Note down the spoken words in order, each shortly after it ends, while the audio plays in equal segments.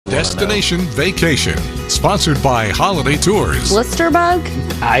Destination Vacation, sponsored by Holiday Tours. Blister bug?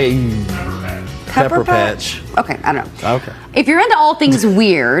 Pepper Patch. Okay, I don't know. Okay. If you're into all things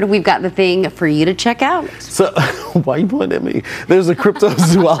weird, we've got the thing for you to check out. So, why are you pointing at me? There's a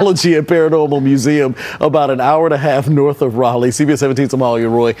Cryptozoology and Paranormal Museum about an hour and a half north of Raleigh. CBS 17's Amalia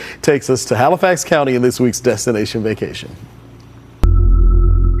Roy takes us to Halifax County in this week's Destination Vacation.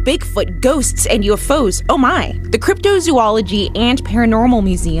 Bigfoot, ghosts, and UFOs, oh my. The Cryptozoology and Paranormal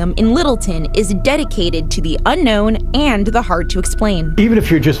Museum in Littleton is dedicated to the unknown and the hard to explain. Even if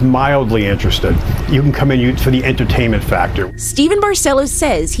you're just mildly interested, you can come in for the entertainment factor. Stephen Barcelos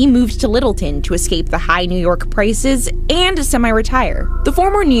says he moved to Littleton to escape the high New York prices and semi-retire. The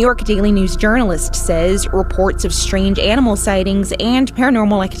former New York Daily News journalist says reports of strange animal sightings and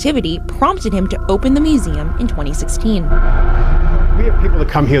paranormal activity prompted him to open the museum in 2016. We have people that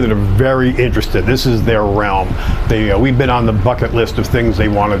come here that are very interested. This is their realm. We've been on the bucket list of things they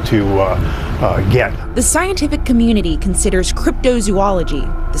wanted to get. The scientific community considers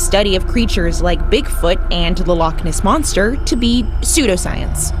cryptozoology, the study of creatures like Bigfoot and the Loch Ness Monster, to be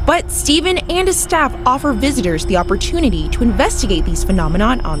pseudoscience. But Stephen and his staff offer visitors the opportunity to investigate these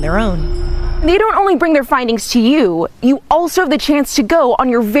phenomena on their own. They don't only bring their findings to you, you also have the chance to go on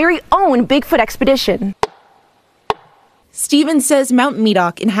your very own Bigfoot expedition. Stephen says Mount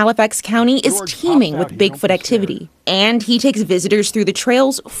Medoc in Halifax County is teeming with Bigfoot activity, and he takes visitors through the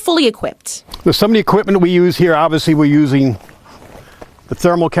trails fully equipped. There's some of the equipment we use here. Obviously, we're using the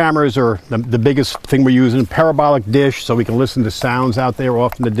thermal cameras, or the biggest thing we're using, parabolic dish, so we can listen to sounds out there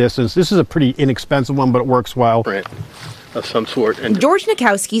off in the distance. This is a pretty inexpensive one, but it works well. Of some sort. And George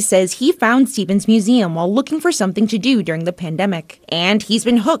Nikowski says he found Stephen's museum while looking for something to do during the pandemic, and he's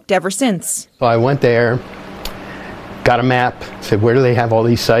been hooked ever since. So I went there, got a map, said where do they have all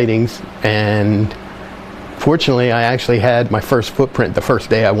these sightings, and fortunately I actually had my first footprint the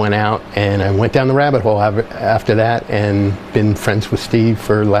first day I went out, and I went down the rabbit hole after that and been friends with Steve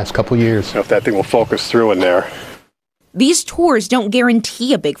for the last couple years. if that thing will focus through in there. These tours don't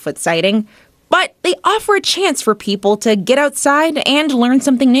guarantee a Bigfoot sighting, but they offer a chance for people to get outside and learn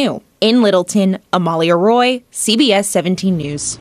something new. In Littleton, Amalia Roy, CBS 17 News.